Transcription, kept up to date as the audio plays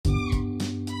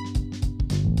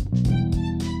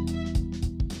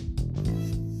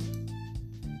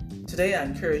Today I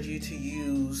encourage you to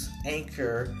use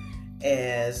Anchor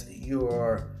as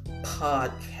your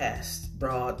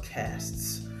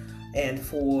broadcasts, and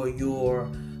for your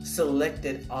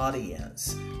selected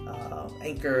audience.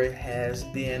 Anchor has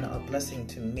been a blessing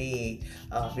to me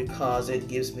because it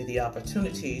gives me the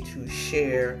opportunity to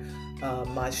share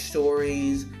my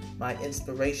stories, my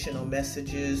inspirational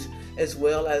messages, as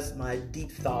well as my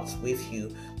deep thoughts with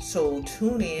you. So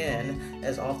tune in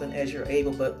as often as you're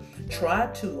able, but try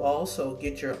to also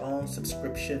get your own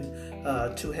subscription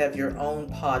to have your own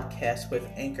podcast with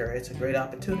Anchor. It's a great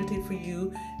opportunity for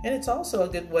you, and it's also a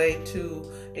good way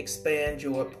to expand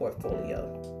your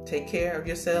portfolio. Take care of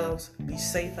yourselves, be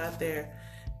safe out there,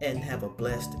 and have a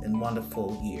blessed and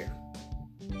wonderful year.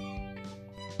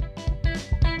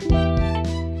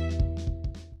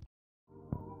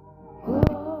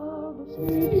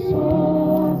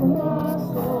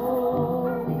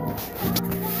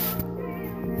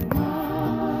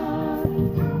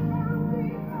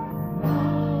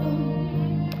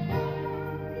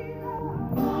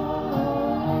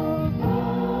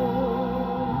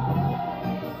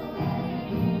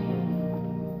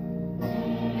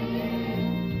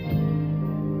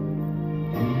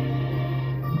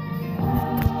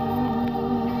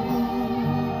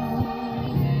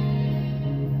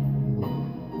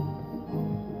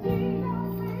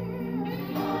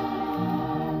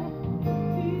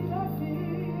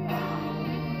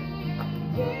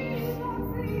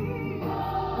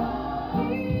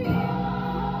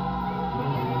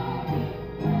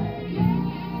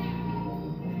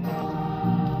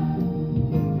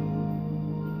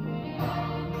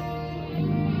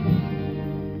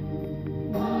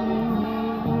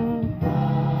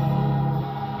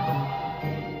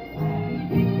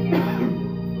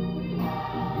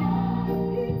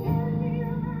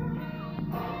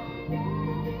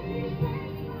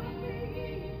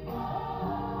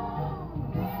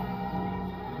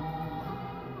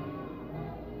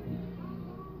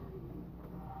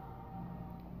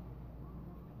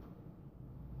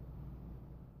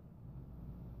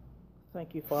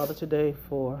 Thank you, Father, today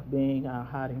for being our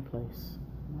hiding place.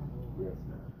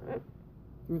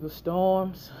 Through the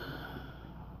storms,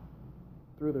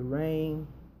 through the rain,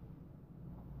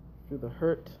 through the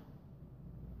hurt,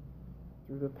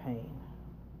 through the pain.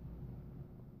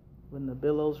 When the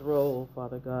billows roll,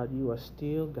 Father God, you are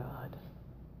still God.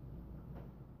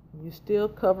 You still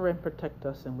cover and protect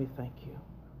us, and we thank you.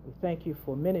 We thank you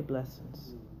for many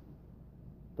blessings,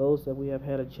 those that we have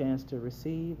had a chance to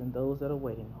receive and those that are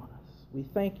waiting on us. We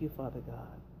thank you, Father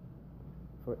God,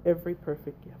 for every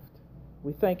perfect gift.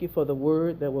 We thank you for the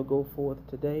word that will go forth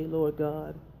today, Lord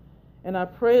God. And I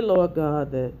pray, Lord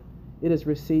God, that it is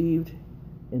received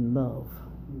in love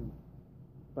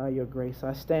by your grace.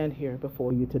 I stand here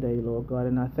before you today, Lord God,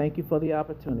 and I thank you for the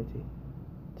opportunity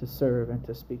to serve and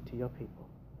to speak to your people.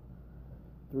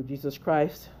 Through Jesus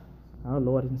Christ, our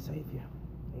Lord and Savior.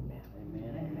 Amen.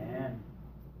 Amen. Amen.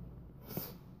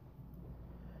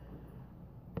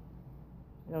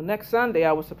 You know, next Sunday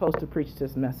I was supposed to preach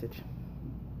this message,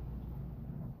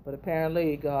 but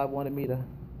apparently God wanted me to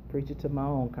preach it to my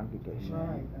own congregation.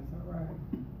 Right, that's all right.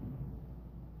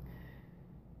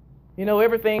 You know,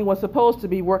 everything was supposed to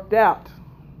be worked out,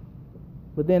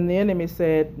 but then the enemy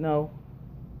said, no,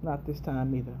 not this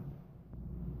time either.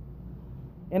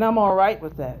 And I'm all right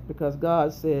with that, because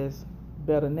God says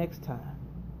better next time.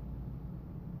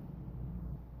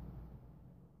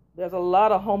 There's a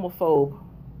lot of homophobe.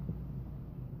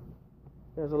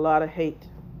 There's a lot of hate.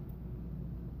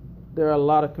 There are a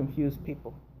lot of confused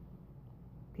people.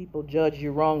 People judge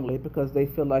you wrongly because they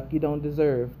feel like you don't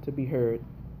deserve to be heard,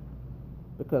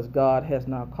 because God has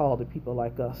not called the people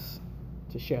like us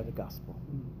to share the gospel.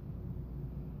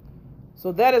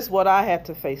 So that is what I had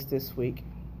to face this week.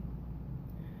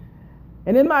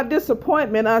 And in my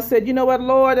disappointment, I said, you know what,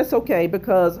 Lord, it's okay,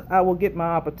 because I will get my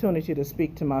opportunity to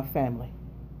speak to my family.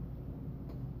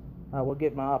 I will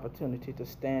get my opportunity to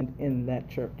stand in that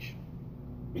church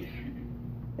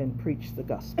and preach the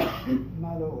gospel.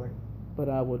 My Lord. But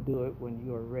I will do it when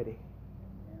you are ready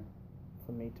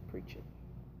for me to preach it.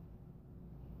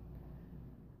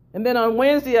 And then on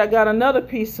Wednesday, I got another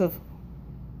piece of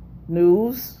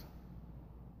news.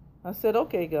 I said,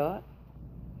 okay, God,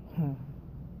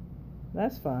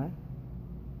 that's fine,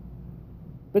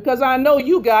 because I know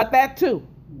you got that too.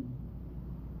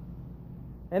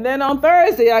 And then on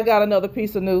Thursday, I got another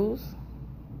piece of news.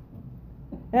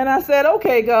 And I said,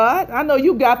 okay, God, I know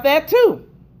you got that too.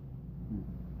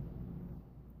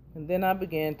 And then I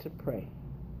began to pray.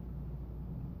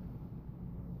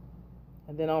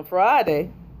 And then on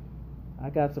Friday, I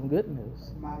got some good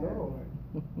news. My Lord.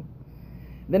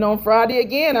 Then on Friday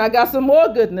again, I got some more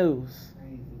good news.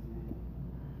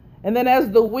 And then as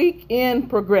the weekend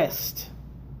progressed,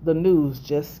 the news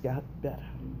just got better.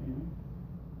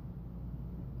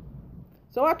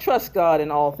 So I trust God in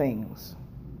all things.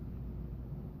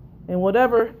 And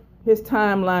whatever his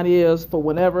timeline is for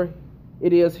whenever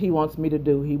it is he wants me to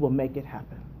do, he will make it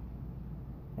happen.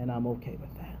 And I'm okay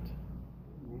with that.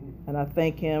 And I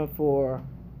thank him for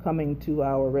coming to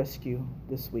our rescue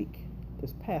this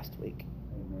past week.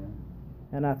 Amen.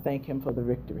 And I thank him for the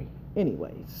victory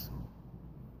anyways.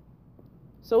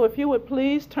 So if you would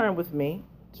please turn with me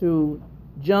to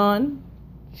John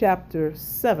chapter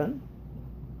 7.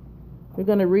 We're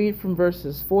going to read from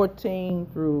verses 14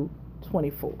 through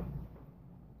 24.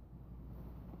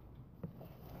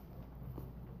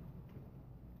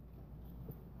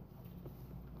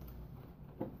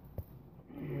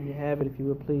 When you have it, if you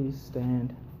would please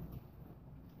stand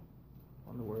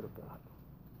on the word of God.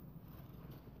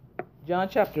 John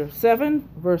chapter 7,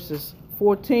 verses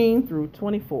 14 through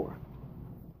 24.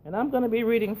 And I'm going to be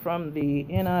reading from the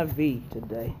NIV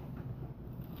today.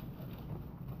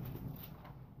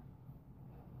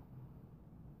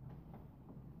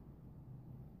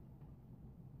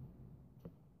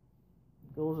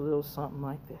 It goes a little something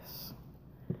like this.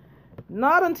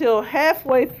 Not until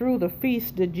halfway through the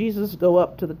feast did Jesus go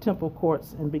up to the temple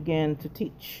courts and began to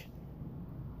teach.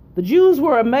 The Jews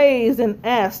were amazed and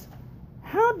asked,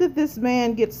 "How did this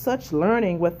man get such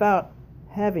learning without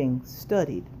having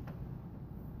studied?"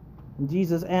 And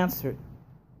Jesus answered,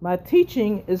 "My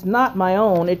teaching is not my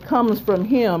own. It comes from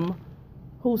him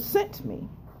who sent me.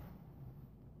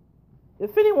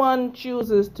 If anyone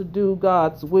chooses to do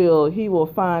God's will, he will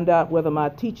find out whether my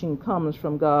teaching comes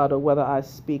from God or whether I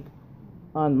speak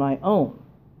on my own.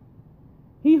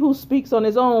 He who speaks on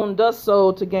his own does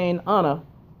so to gain honor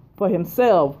for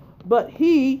himself, but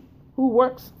he who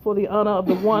works for the honor of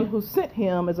the one who sent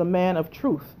him is a man of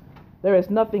truth. There is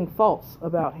nothing false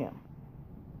about him.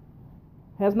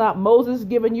 Has not Moses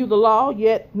given you the law,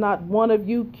 yet not one of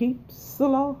you keeps the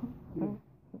law?"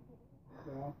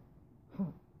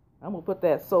 I'm going to put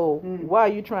that, so why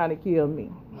are you trying to kill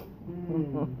me?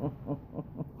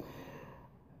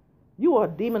 "You are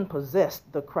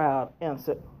demon-possessed," the crowd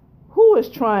answered. "Who is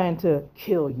trying to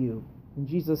kill you?" And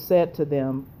Jesus said to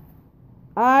them,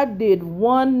 "I did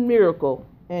one miracle,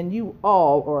 and you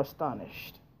all are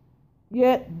astonished.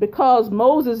 Yet because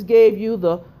Moses gave you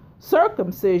the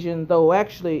circumcision, though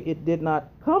actually it did not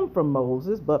come from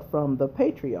Moses, but from the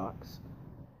patriarchs,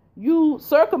 you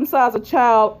circumcise a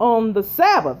child on the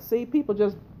Sabbath." See, people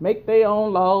just make their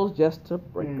own laws just to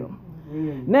break them.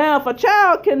 "Now, if a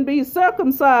child can be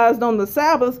circumcised on the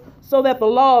Sabbath so that the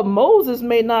law of Moses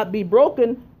may not be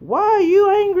broken, why are you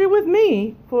angry with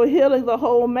me for healing the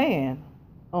whole man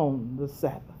on the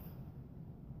Sabbath?"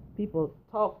 People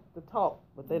talk the talk,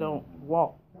 but they don't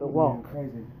walk the walk.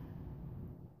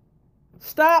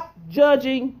 Stop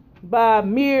judging by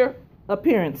mere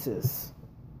appearances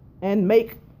and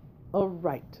make a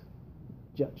right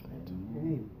judgment.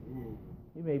 Amen.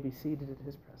 You may be seated in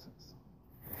his presence.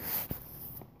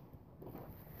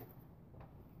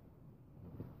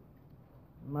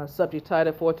 My subject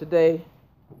title for today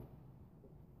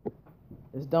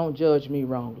is "Don't Judge Me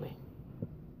Wrongly."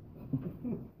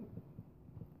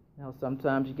 Now,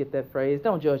 sometimes you get that phrase,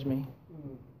 "Don't judge me."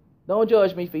 Don't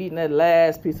judge me for eating that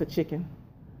last piece of chicken.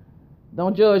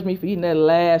 Don't judge me for eating that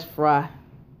last fry.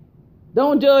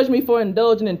 Don't judge me for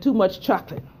indulging in too much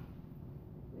chocolate.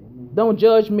 Don't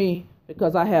judge me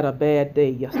because I had a bad day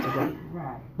yesterday.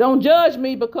 Don't judge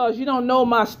me because you don't know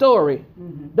my story.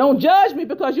 Don't judge me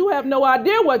because you have no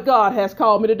idea what God has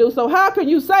called me to do. So how can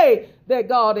you say that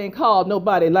God ain't called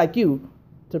nobody like you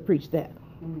to preach that?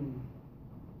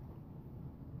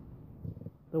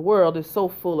 The world is so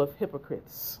full of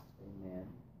hypocrites. Amen.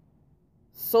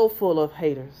 So full of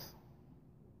haters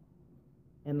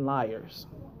and liars.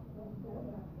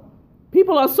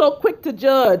 People are so quick to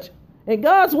judge. And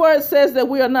God's word says that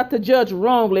we are not to judge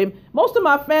wrongly. Most of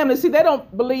my family, see, they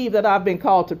don't believe that I've been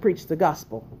called to preach the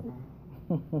gospel.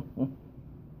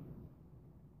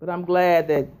 But I'm glad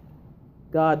that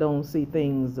God don't see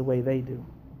things the way they do.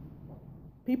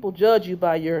 People judge you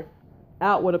by your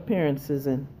outward appearances,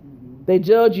 and they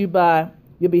judge you by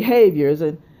your behaviors,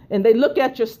 and they look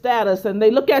at your status, and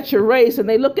they look at your race, and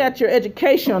they look at your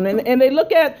education, and they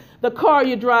look at the car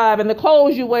you drive and the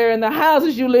clothes you wear and the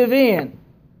houses you live in.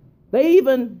 They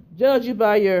even judge you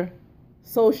by your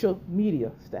social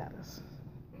media status.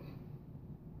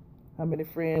 How many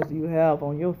friends do you have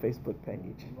on your Facebook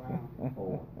page?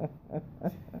 Wow.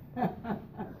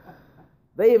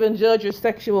 They even judge your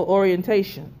sexual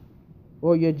orientation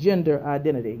or your gender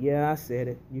identity. Yeah, I said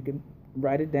it. You can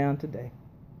Write it down today.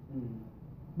 Mm.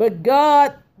 But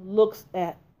God looks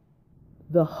at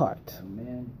the heart.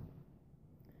 Amen.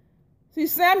 See,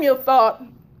 Samuel thought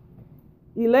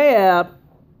Eliab,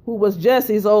 who was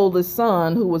Jesse's oldest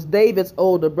son, who was David's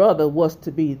older brother, was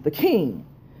to be the king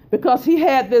because he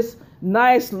had this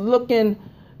nice looking,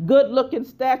 good looking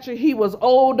stature. He was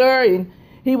older and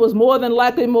he was more than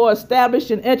likely more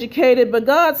established and educated. But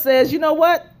God says, you know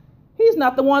what? He's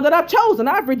not the one that I've chosen.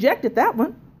 I've rejected that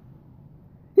one.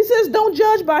 He says, don't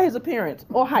judge by his appearance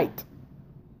or height,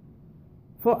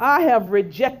 for I have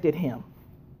rejected him.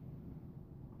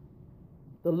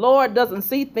 The Lord doesn't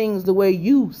see things the way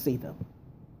you see them.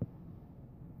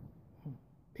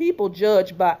 People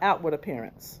judge by outward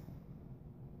appearance,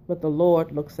 but the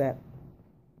Lord looks at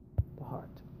the heart.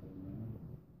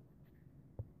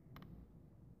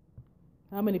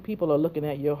 How many people are looking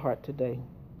at your heart today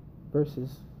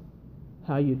versus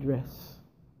how you dress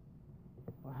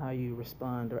or how you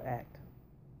respond or act?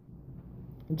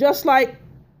 Just like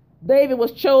David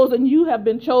was chosen, you have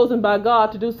been chosen by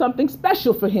God to do something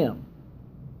special for him.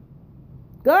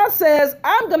 God says,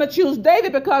 I'm going to choose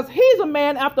David because he's a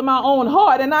man after my own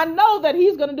heart, and I know that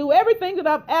he's going to do everything that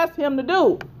I've asked him to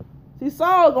do. See,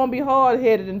 Saul's going to be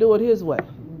hard-headed and do it his way.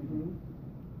 Mm-hmm.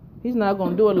 He's not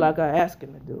going to do it like I ask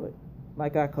him to do it,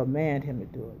 like I command him to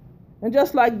do it. And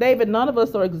just like David, none of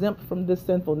us are exempt from this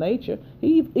sinful nature.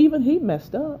 Even he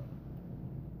messed up.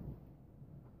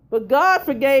 But God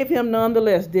forgave him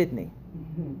nonetheless, didn't he?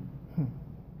 Mm-hmm.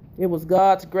 It was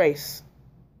God's grace.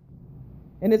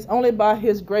 And it's only by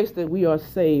his grace that we are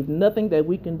saved. Nothing that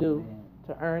we can do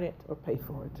to earn it or pay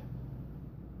for it.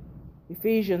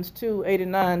 Ephesians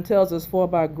 2:8-9 tells us, for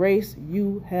by grace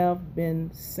you have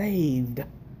been saved.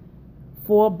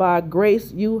 For by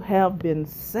grace you have been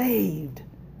saved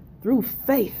through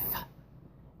faith.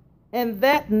 And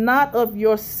that not of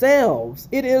yourselves.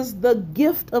 It is the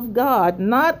gift of God,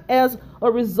 not as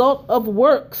a result of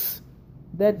works,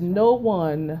 that no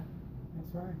one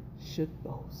That's right. should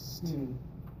boast. Mm.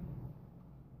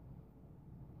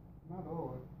 My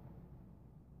Lord.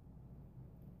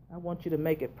 I want you to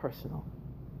make it personal.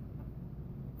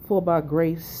 For by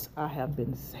grace I have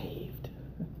been saved.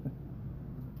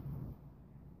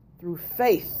 Through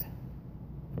faith,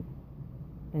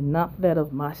 and not that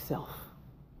of myself.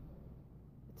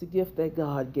 It's a gift that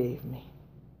God gave me.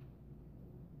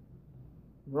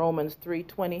 Romans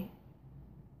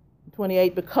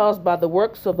 3:20-28, because by the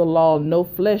works of the law no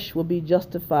flesh will be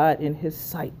justified in his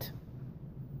sight.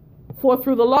 For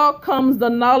through the law comes the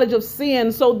knowledge of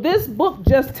sin. So this book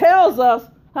just tells us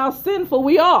how sinful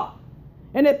we are.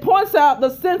 And it points out the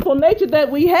sinful nature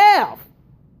that we have.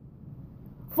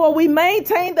 For we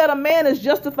maintain that a man is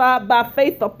justified by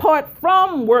faith apart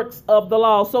from works of the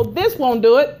law. So this won't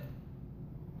do it.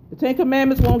 The Ten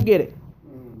Commandments won't get it.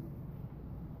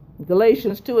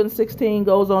 Galatians 2:16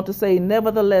 goes on to say,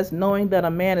 nevertheless, knowing that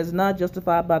a man is not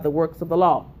justified by the works of the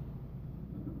law,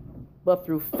 but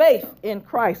through faith in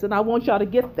Christ. And I want y'all to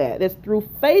get that. It's through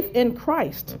faith in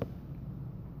Christ.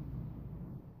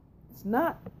 It's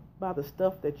not by the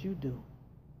stuff that you do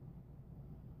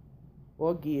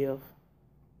or give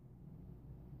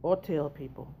or tell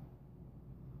people.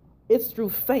 It's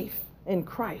through faith in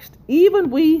Christ.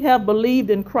 Even we have believed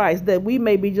in Christ, that we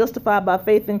may be justified by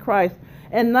faith in Christ,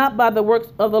 and not by the works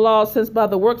of the law, since by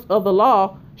the works of the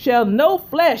law shall no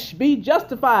flesh be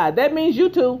justified. That means you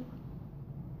too.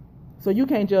 So you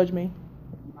can't judge me.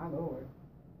 My Lord.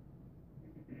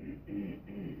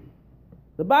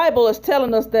 The Bible is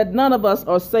telling us that none of us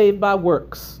are saved by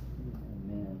works.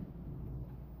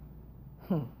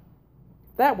 Amen.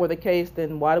 If that were the case,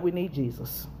 then why do we need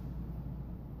Jesus?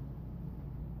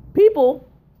 People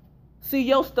see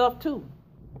your stuff too.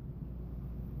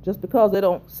 Just because they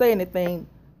don't say anything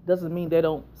doesn't mean they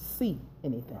don't see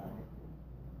anything.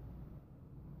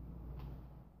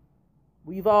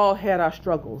 We've all had our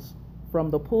struggles, from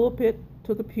the pulpit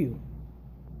to the pew.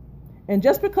 And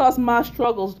just because my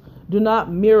struggles do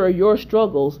not mirror your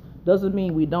struggles doesn't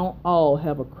mean we don't all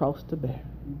have a cross to bear.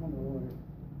 My Lord.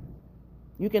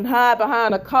 You can hide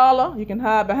behind a collar, you can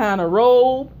hide behind a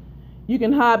robe, you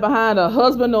can hide behind a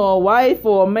husband or a wife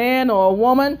or a man or a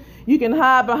woman, you can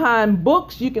hide behind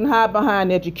books, you can hide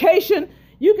behind education,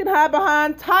 you can hide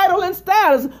behind title and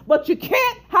status, but you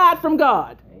can't hide from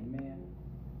God. Amen.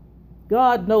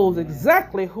 God knows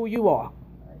exactly who you are,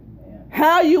 Amen.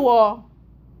 how you are,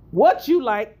 what you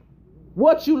like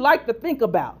to think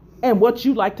about, and what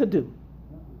you like to do.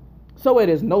 So it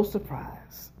is no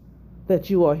surprise that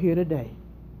you are here today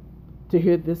to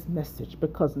hear this message,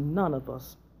 because none of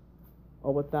us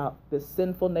are without this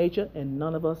sinful nature, and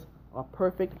none of us are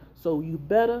perfect, so you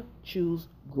better choose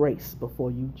grace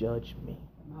before you judge me.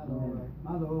 My Lord.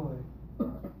 My Lord.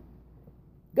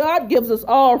 God gives us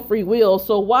all free will,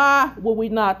 so why would we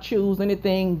not choose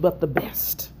anything but the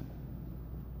best?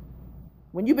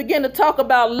 When you begin to talk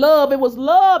about love, it was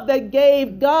love that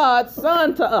gave God's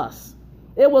Son to us.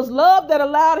 It was love that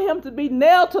allowed him to be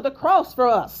nailed to the cross for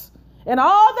us. And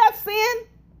all that sin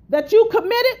that you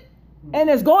committed and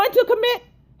is going to commit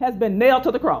has been nailed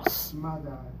to the cross. My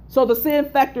God. So the sin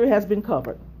factor has been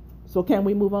covered. So can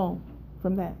we move on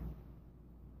from that?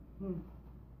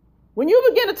 When you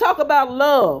begin to talk about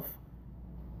love,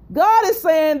 God is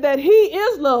saying that he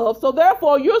is love, so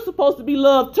therefore you're supposed to be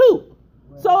loved too.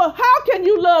 So how can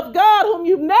you love God whom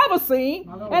you've never seen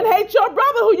and hate your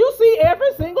brother who you see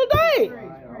every single day?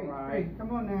 Great.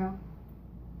 Come on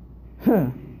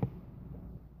now.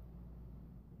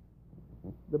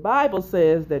 The Bible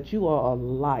says that you are a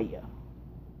liar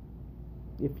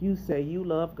if you say you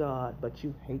love God but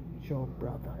you hate your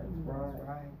brother.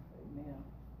 Right.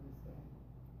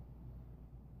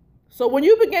 So when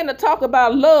you begin to talk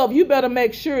about love, you better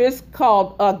make sure it's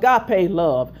called agape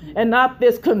love and not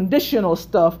this conditional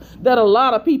stuff that a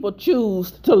lot of people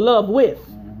choose to love with.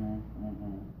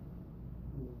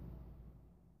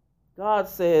 God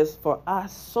says, for I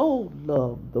so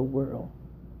loved the world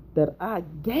that I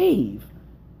gave.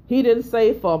 He didn't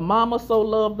say for mama so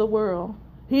loved the world.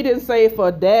 He didn't say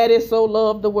for daddy so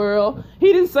loved the world.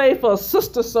 He didn't say for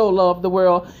sister so loved the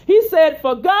world. He said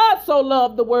for God so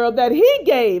loved the world that he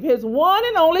gave his one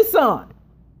and only son.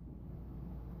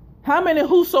 How many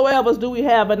whosoevers do we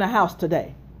have in the house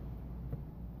today?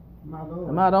 My Lord.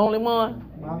 Am I the only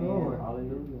one? My Lord.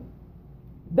 Hallelujah.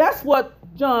 That's what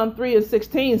John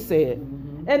 3:16 said.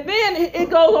 And then it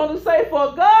goes on to say,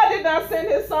 for God did not send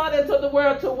his son into the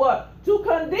world to what? To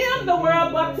condemn the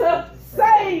world, but to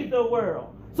save the world.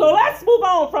 So let's move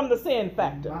on from the sin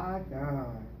factor. My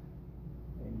God.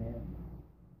 Amen.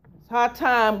 It's high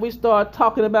time we start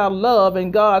talking about love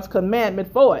and God's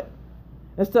commandment for it,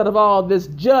 instead of all this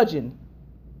judging.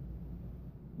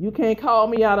 You can't call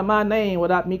me out of my name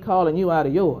without me calling you out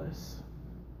of yours.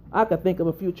 I could think of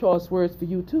a few choice words for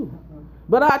you too.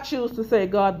 But I choose to say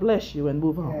God bless you and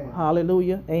move on. Yeah.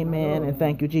 Hallelujah. Amen. And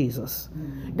thank you, Jesus.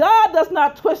 God does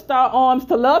not twist our arms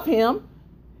to love him.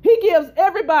 He gives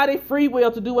everybody free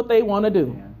will to do what they want to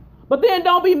do. Yeah. But then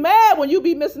don't be mad when you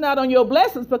be missing out on your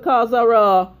blessings because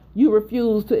you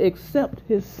refuse to accept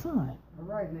his son. All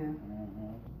right now.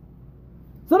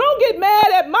 So don't get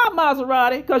mad at my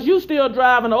Maserati because you still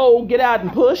driving an old get out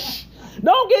and push.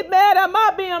 Don't get mad at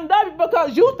my BMW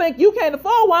because you think you can't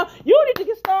afford one. You need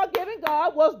to start giving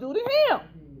God what's due to him.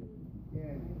 Yeah.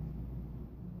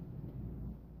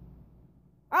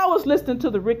 I was listening to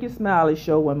the Ricky Smiley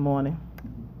show one morning.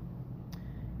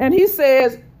 And he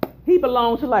says he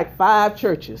belonged to like 5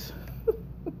 churches.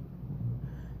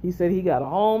 He said he got a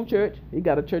home church. He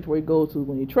got a church where he goes to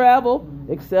when he travel,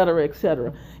 etc.,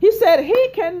 etc. He said he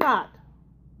cannot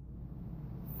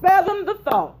fathom the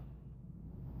thought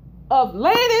of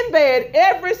laying in bed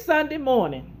every Sunday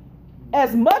morning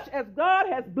as much as God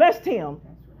has blessed him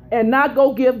and not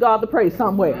go give God the praise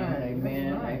somewhere.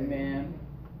 Amen. Amen.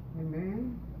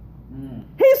 Amen.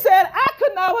 He said, I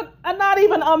could not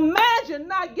even imagine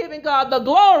not giving God the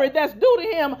glory that's due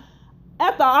to him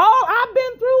after all I've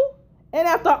been through and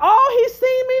after all he's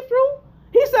seen me through.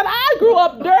 He said, I grew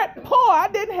up dirt poor. I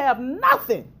didn't have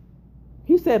nothing.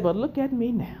 He said, but look at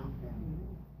me now.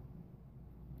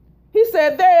 He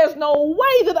said, there is no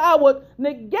way that I would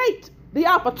negate the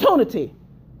opportunity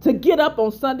to get up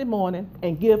on Sunday morning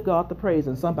and give God the praise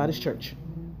in somebody's church.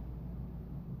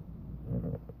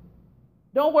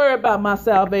 Don't worry about my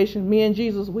salvation. Me and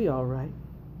Jesus, we all right.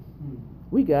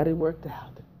 We got it worked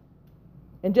out.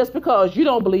 And just because you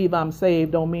don't believe I'm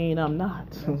saved don't mean I'm not.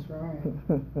 That's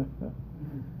right.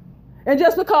 And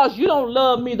just because you don't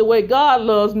love me the way God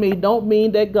loves me don't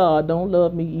mean that God don't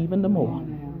love me even the more.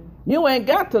 You ain't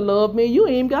got to love me. You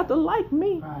ain't even got to like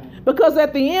me. Right. Because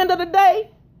at the end of the day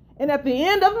and at the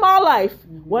end of my life,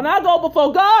 when I go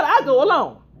before God, I go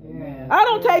alone. Yeah. I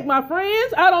don't take my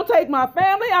friends. I don't take my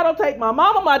family. I don't take my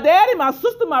mama, my daddy, my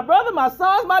sister, my brother, my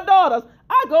sons, my daughters.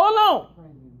 I go alone.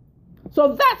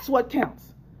 So that's what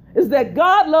counts, is that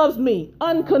God loves me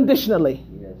unconditionally.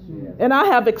 Yes, yes. And I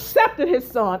have accepted his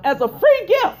son as a free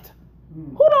gift.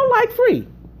 Who don't like free?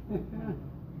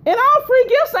 And all free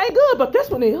gifts ain't good, but this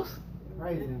one is.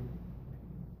 Praise him.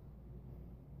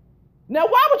 Now,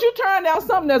 why would you turn down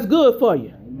something that's good for you?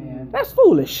 Amen. That's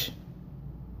foolish.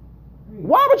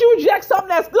 Why would you reject something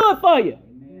that's good for you?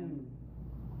 Amen.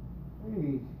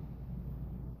 Praise.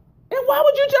 And why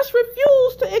would you just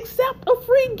refuse to accept a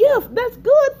free gift that's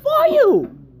good for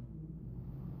you?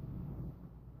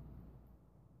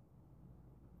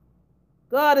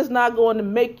 God is not going to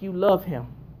make you love him.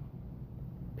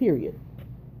 Period.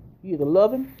 You either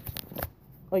love him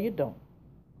or you don't.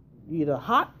 You're either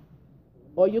hot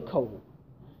or you're cold.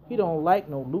 He don't like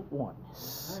no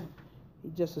lukewarmness. He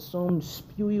just assumed to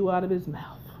spew you out of his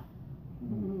mouth.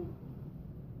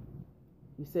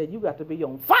 He said, you got to be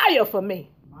on fire for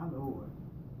me. My Lord.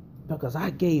 Because I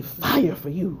gave fire for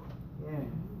you. Yeah.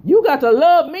 You got to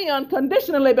love me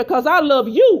unconditionally because I love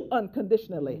you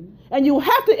unconditionally. And you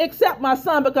have to accept my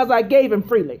son because I gave him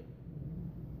freely.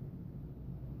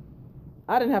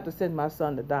 I didn't have to send my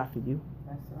son to die for you.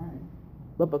 That's right.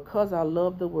 But because I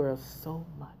love the world so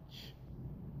much,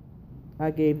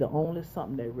 I gave the only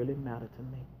something that really mattered to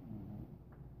me.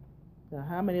 Now,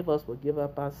 how many of us would give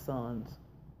up our sons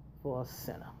for a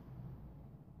sinner?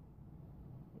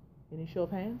 Any show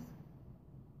of hands?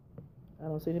 I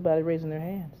don't see anybody raising their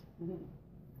hands.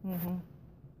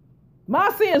 My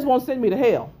sins won't send me to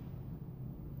hell.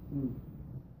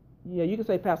 Yeah, you can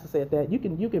say Pastor said that. You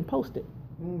can post it.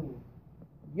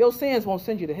 Your sins won't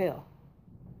send you to hell.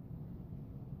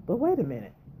 But wait a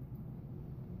minute.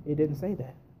 It didn't say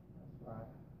that.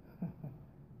 It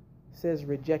says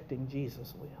rejecting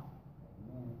Jesus will.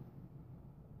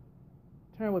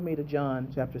 Turn with me to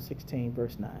John chapter 16,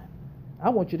 verse 9. I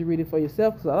want you to read it for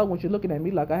yourself because I don't want you looking at me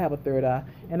like I have a third eye,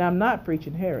 and I'm not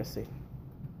preaching heresy.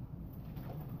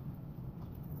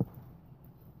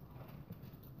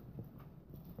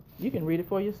 You can read it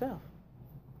for yourself.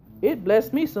 It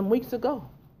blessed me some weeks ago.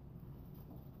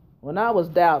 When I was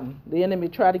doubting, the enemy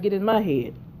tried to get in my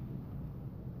head.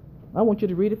 I want you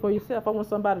to read it for yourself. I want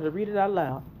somebody to read it out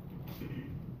loud.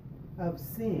 Of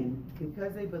sin,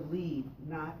 because they believe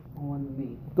not on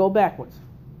me. Go backwards.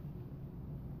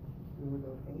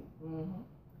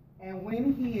 And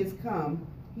when he is come,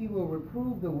 he will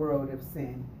reprove the world of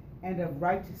sin, and of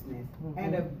righteousness,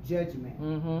 and of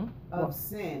judgment. Of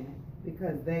sin,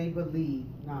 because they believe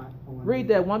not on me. Read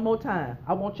that one more time.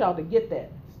 I want y'all to get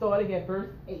that. Starting at verse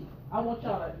 8. I want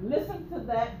y'all to listen to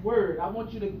that word. I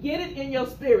want you to get it in your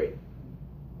spirit.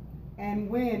 And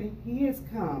when he is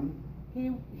come,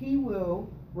 he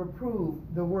will reprove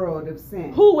the world of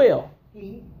sin. Who will?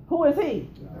 He. Who is he?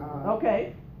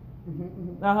 Okay.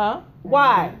 And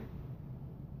Why?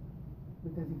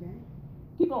 Because he came.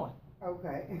 Keep going.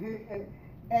 Okay.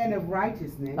 And of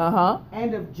righteousness.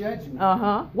 And of judgment.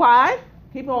 Why?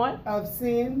 Keep going. Of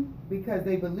sin, because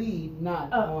they believe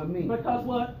not on me. Because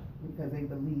what? Because they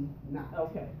believe not.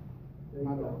 Okay.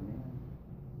 My Lord.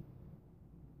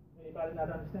 Anybody not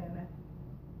understand that?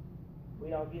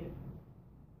 We all get it?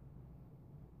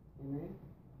 Amen.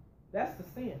 That's the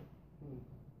sin.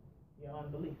 Your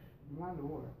unbelief. My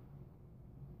Lord.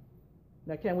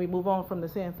 Now, can we move on from the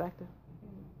sin factor?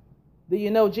 Do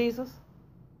you know Jesus?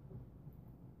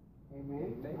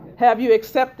 Amen. Have you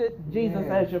accepted Jesus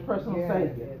as your personal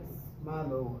Savior? Yes. My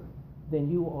Lord. Then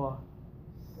you are.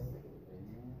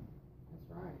 That's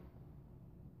right.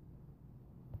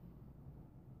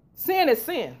 Sin is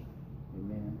sin.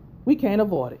 Amen. We can't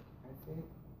avoid it. That's it.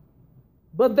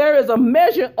 But there is a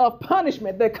measure of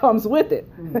punishment that comes with it.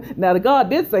 Now, the God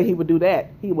did say he would do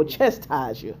that. He would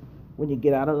chastise you when you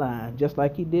get out of line, just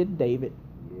like he did David,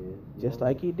 just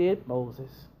like he did Moses.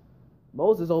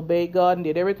 Moses obeyed God and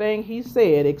did everything he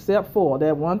said except for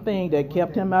that one thing that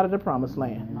kept him out of the promised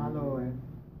land. My Lord.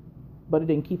 But it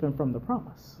didn't keep him from the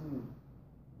promise.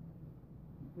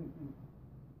 I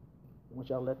want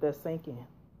y'all to let that sink in.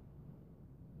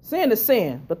 Sin is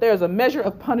sin, but there's a measure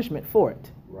of punishment for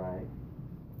it. Right.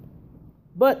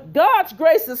 But God's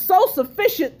grace is so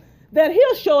sufficient that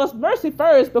he'll show us mercy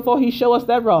first before he show us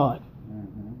that rod.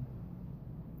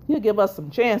 He'll give us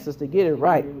some chances to get it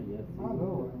right. My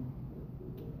Lord.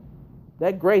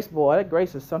 That grace, boy, that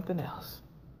grace is something else.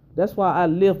 That's why I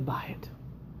live by it.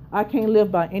 I can't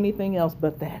live by anything else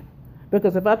but that.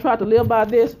 Because if I tried to live by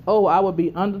this, I would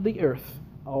be under the earth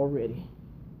already.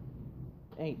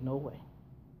 Ain't no way.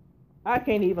 I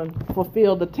can't even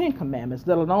fulfill the 10 commandments,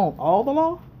 let alone all the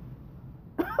law.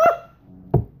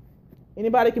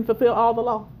 Anybody can fulfill all the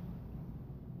law?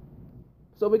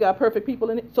 So we got perfect people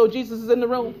in it. So Jesus is in the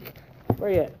room. Where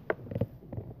you at?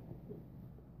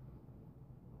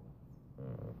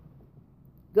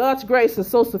 God's grace is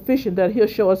so sufficient that he'll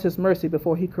show us his mercy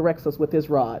before he corrects us with his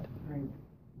rod. Right.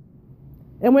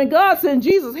 And when God sent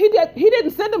Jesus, he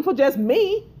didn't send him for just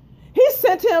me. He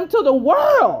sent him to the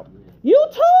world. You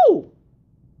too.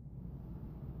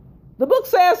 The book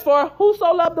says, for who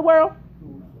so loved the world?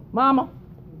 Mama.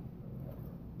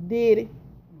 Did it.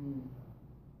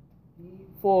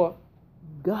 For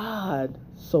God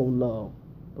so loved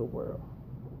the world.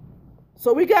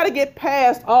 So we got to get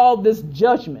past all this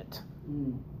judgment.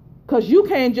 Because you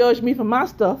can't judge me for my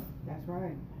stuff. That's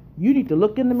right. You need to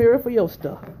look in the mirror for your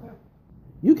stuff.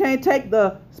 You can't take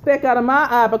the speck out of my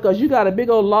eye because you got a big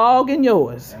old log in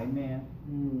yours. Amen.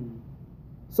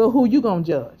 So who you gonna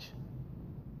judge?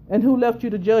 And who left you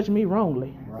to judge me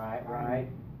wrongly? Right, right.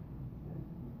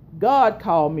 God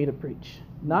called me to preach,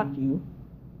 not you.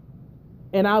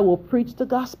 And I will preach the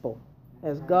gospel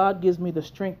as God gives me the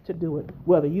strength to do it,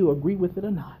 whether you agree with it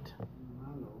or not.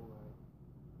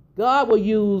 God will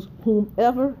use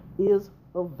whomever is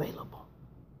available.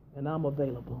 And I'm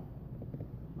available.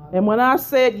 And when I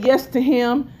said yes to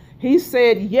him, he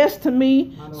said yes to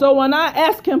me. So when I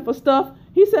asked him for stuff,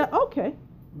 he said, okay.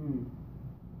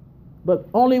 But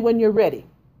only when you're ready.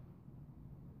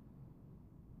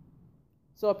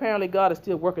 So apparently God is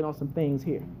still working on some things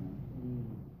here.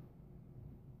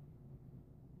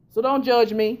 So don't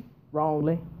judge me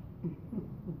wrongly.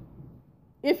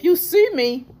 If you see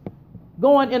me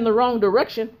going in the wrong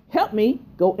direction, help me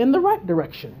go in the right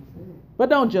direction. But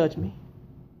don't judge me.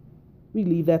 We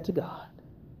leave that to God.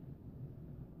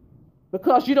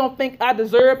 Because you don't think I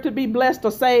deserve to be blessed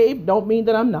or saved, don't mean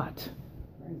that I'm not.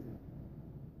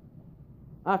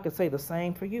 I could say the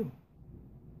same for you.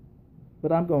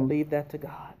 But I'm going to leave that to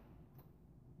God.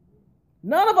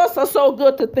 None of us are so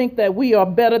good to think that we are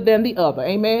better than the other.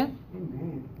 Amen?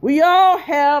 Amen. We all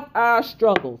have our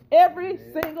struggles. Every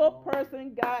single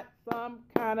person got some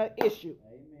kind of issue.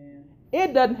 Amen.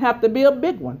 It doesn't have to be a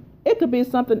big one. It could be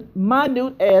something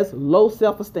minute as low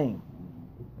self-esteem.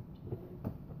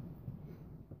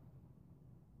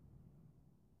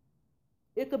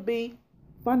 It could be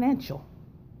financial.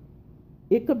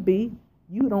 It could be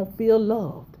you don't feel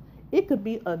loved. It could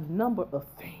be a number of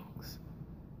things.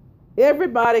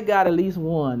 Everybody got at least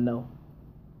one, though.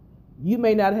 You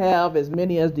may not have as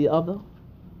many as the other.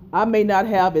 I may not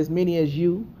have as many as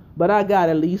you, but I got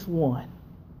at least one.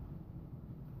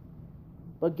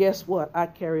 But guess what? I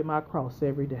carry my cross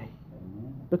every day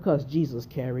because Jesus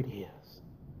carried his.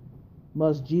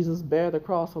 Must Jesus bear the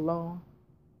cross alone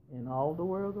and all the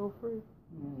world go free?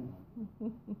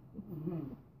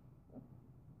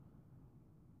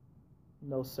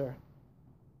 No, sir.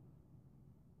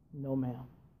 No, ma'am.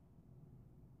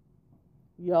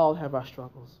 We all have our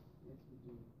struggles.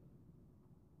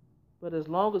 But as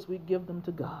long as we give them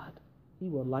to God, he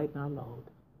will lighten our load.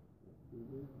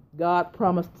 God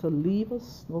promised to leave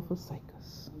us nor forsake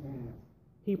us.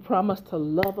 He promised to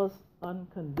love us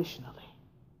unconditionally.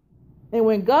 And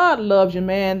when God loves you,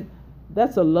 man,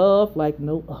 that's a love like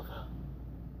no other.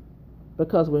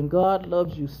 Because when God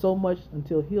loves you so much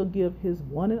until he'll give his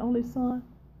one and only son,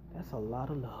 that's a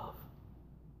lot of love.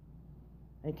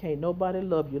 And can't nobody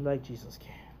love you like Jesus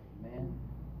can. Amen.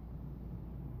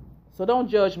 So don't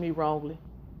judge me wrongly.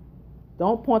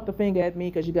 Don't point the finger at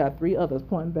me because you got 3 others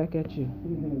pointing back at you.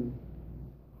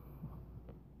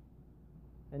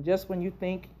 And just when you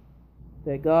think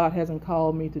that God hasn't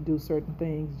called me to do certain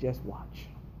things, just watch.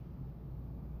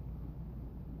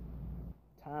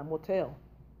 Time will tell.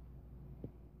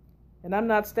 And I'm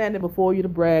not standing before you to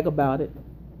brag about it.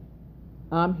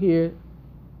 I'm here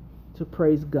to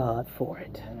praise God for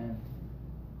it. Amen.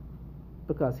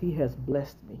 Because he has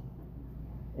blessed me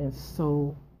in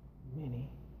so many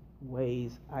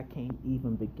ways I can't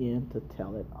even begin to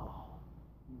tell it all.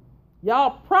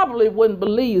 Y'all probably wouldn't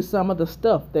believe some of the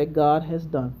stuff that God has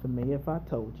done for me if I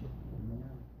told you.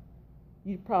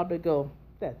 You'd probably go,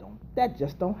 that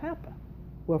just don't happen.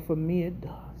 Well, for me it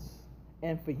does.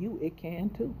 And for you it can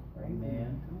too.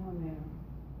 Amen. Come on now.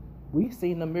 We've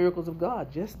seen the miracles of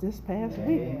God just this past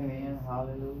week. Amen.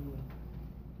 Hallelujah.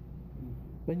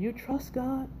 When you trust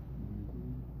God,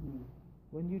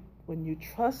 when you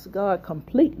trust God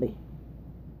completely,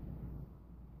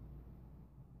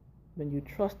 when you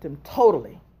trust him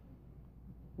totally,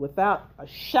 without a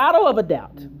shadow of a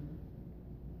doubt,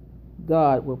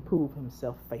 God will prove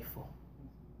himself faithful.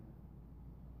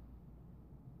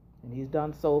 And he's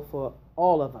done so for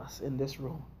all of us in this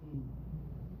room,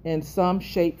 in some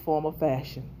shape, form, or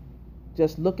fashion.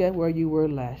 Just look at where you were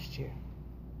last year.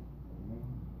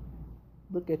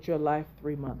 Look at your life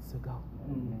 3 months ago.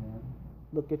 Amen.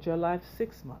 Look at your life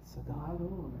 6 months ago. My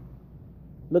Lord.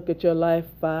 Look at your life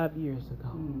 5 years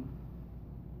ago.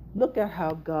 Look at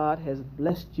how God has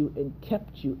blessed you and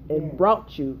kept you and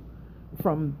brought you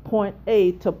from point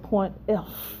A to point F.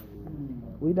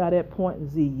 We're not at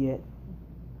point Z yet.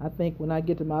 I think when I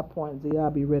get to my point Z, I'll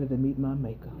be ready to meet my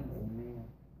Maker. Amen.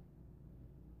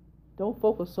 Don't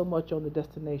focus so much on the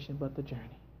destination, but the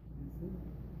journey.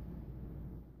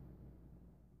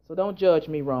 So don't judge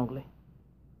me wrongly.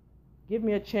 Give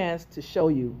me a chance to show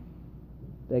you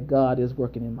that God is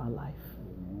working in my life.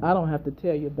 I don't have to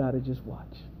tell you about it, just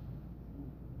watch.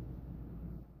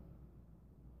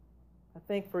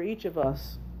 think for each of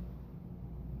us,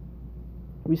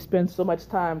 we spend so much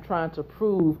time trying to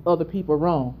prove other people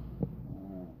wrong.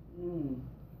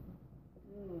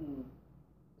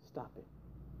 Stop it.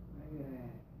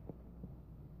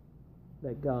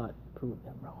 Let God prove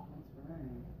them wrong.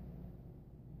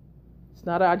 It's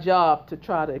not our job to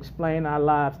try to explain our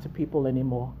lives to people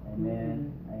anymore.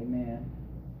 Amen. Amen.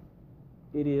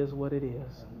 It is what it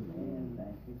is. Amen.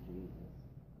 Thank you, Jesus.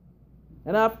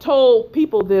 And I've told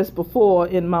people this before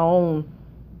in my own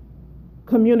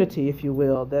community, if you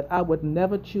will, that I would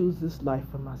never choose this life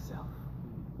for myself.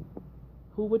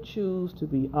 Who would choose to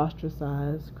be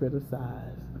ostracized,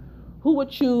 criticized? Who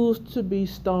would choose to be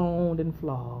stoned and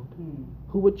flogged?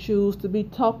 Who would choose to be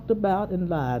talked about and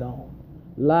lied on?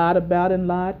 Lied about and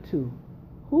lied to?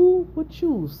 Who would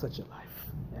choose such a life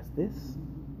as this?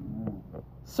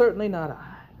 Certainly not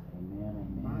I.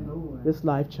 Amen. My Amen. Lord. This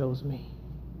life chose me.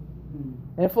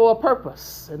 And for a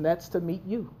purpose, and that's to meet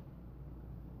you.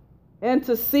 And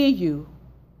to see you.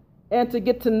 And to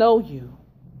get to know you.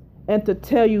 And to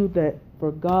tell you that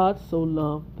for God so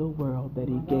loved the world that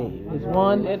he gave his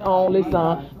one and only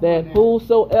Son, that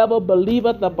whosoever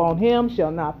believeth upon him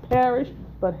shall not perish,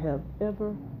 but have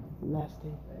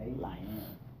everlasting life.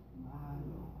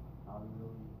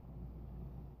 Hallelujah.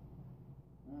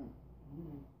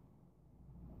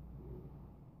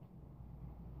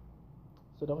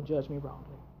 So don't judge me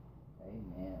wrongly.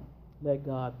 Amen. Let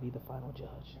God be the final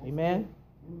judge. Amen?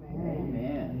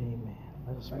 Amen. Amen.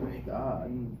 Let us pray. Praise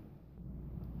God.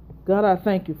 God, I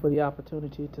thank you for the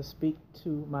opportunity to speak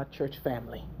to my church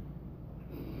family.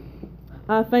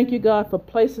 I thank you, God, for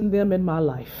placing them in my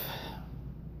life.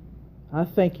 I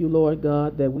thank you, Lord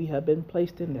God, that we have been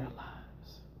placed in their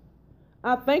lives.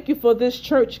 I thank you for this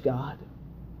church, God.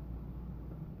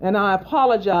 And I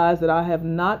apologize that I have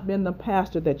not been the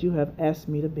pastor that you have asked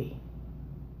me to be.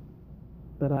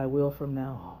 But I will from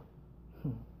now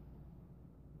on.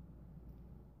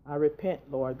 I repent,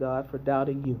 Lord God, for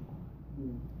doubting you,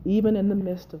 even in the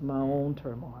midst of my own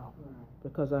turmoil,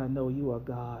 because I know you are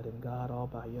God and God all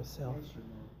by yourself,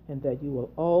 and that you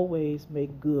will always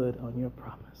make good on your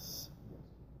promise.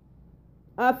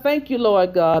 I thank you,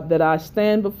 Lord God, that I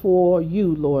stand before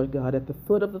you, Lord God, at the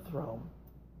foot of the throne,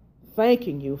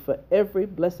 thanking you for every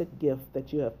blessed gift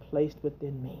that you have placed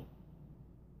within me,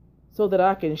 so that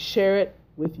I can share it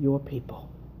with your people,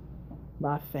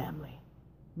 my family,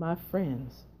 my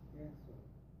friends,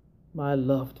 my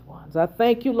loved ones. I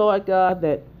thank you, Lord God,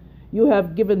 that you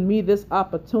have given me this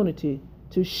opportunity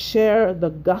to share the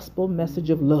gospel message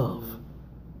of love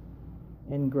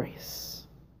and grace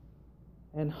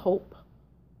and hope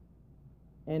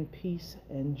and peace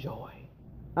and joy.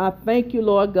 I thank you,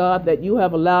 Lord God, that you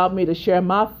have allowed me to share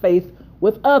my faith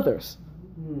with others,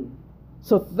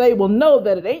 so they will know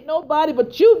that it ain't nobody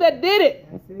but you that did it.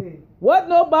 That's it. Wasn't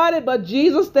nobody but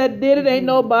Jesus that did it. Ain't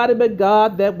nobody but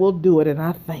God that will do it. And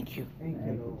I thank you. Thank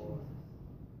you, Lord.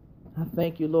 I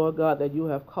thank you, Lord God, that you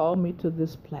have called me to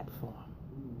this platform.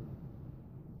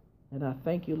 And I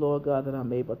thank you, Lord God, that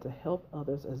I'm able to help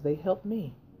others as they help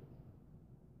me.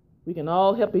 We can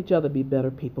all help each other be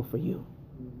better people for you.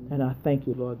 And I thank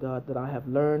you, Lord God, that I have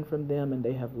learned from them and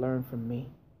they have learned from me.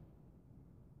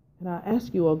 And I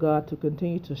ask you, oh God, to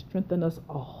continue to strengthen us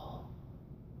all,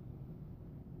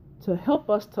 to help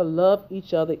us to love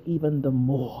each other even the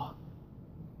more.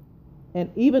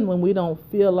 And even when we don't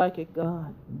feel like it,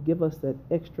 God, give us that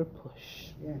extra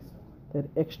push, Yes. that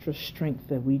extra strength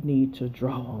that we need to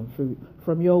draw on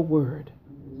from your word,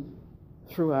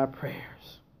 through our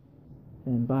prayers,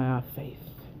 and by our faith.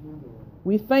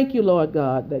 We thank you, Lord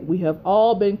God, that we have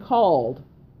all been called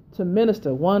to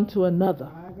minister one to another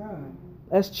My God.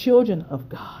 as children of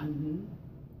God.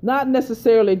 Not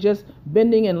necessarily just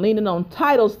bending and leaning on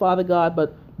titles, Father God,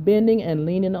 but bending and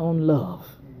leaning on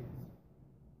love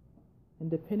and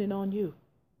depending on you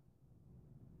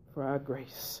for our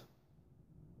grace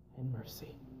and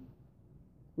mercy.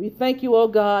 We thank you, oh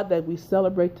God, that we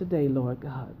celebrate today, Lord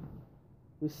God.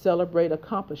 We celebrate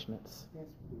accomplishments, Yes.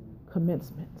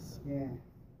 commencements, Yeah.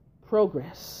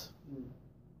 progress,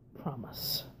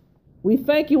 promise. We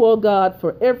thank you, oh God,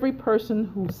 for every person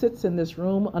who sits in this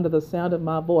room under the sound of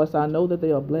my voice. I know that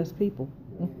they are blessed people.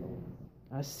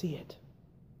 I see it.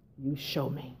 You show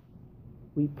me.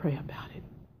 We pray about it,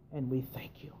 and we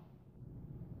thank you.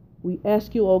 We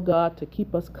ask you, oh God, to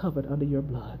keep us covered under your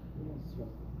blood.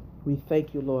 We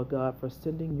thank you, Lord God, for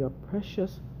sending your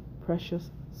precious, precious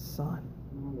Son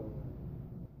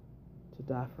to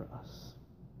die for us,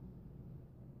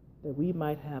 that we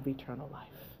might have eternal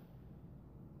life,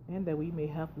 and that we may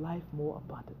have life more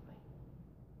abundantly.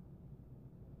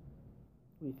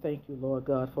 We thank you, Lord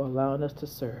God, for allowing us to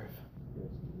serve.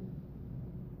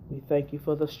 We thank you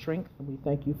for the strength, and we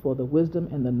thank you for the wisdom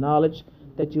and the knowledge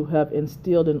that you have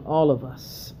instilled in all of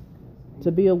us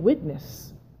to be a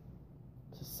witness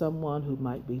to someone who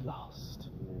might be lost.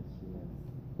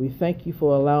 We thank you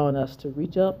for allowing us to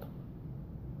reach up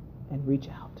and reach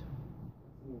out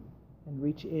and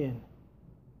reach in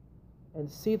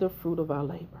and see the fruit of our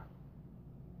labor.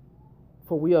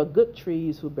 For we are good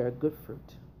trees who bear good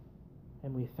fruit.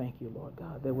 And we thank you, Lord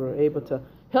God, that we're able to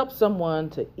help someone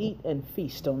to eat and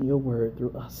feast on your word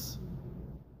through us.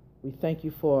 We thank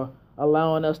you for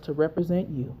allowing us to represent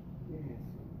you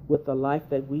with the life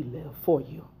that we live for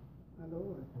you.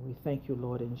 And we thank you,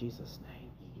 Lord, in Jesus'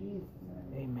 name.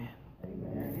 Amen.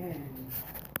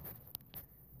 Amen.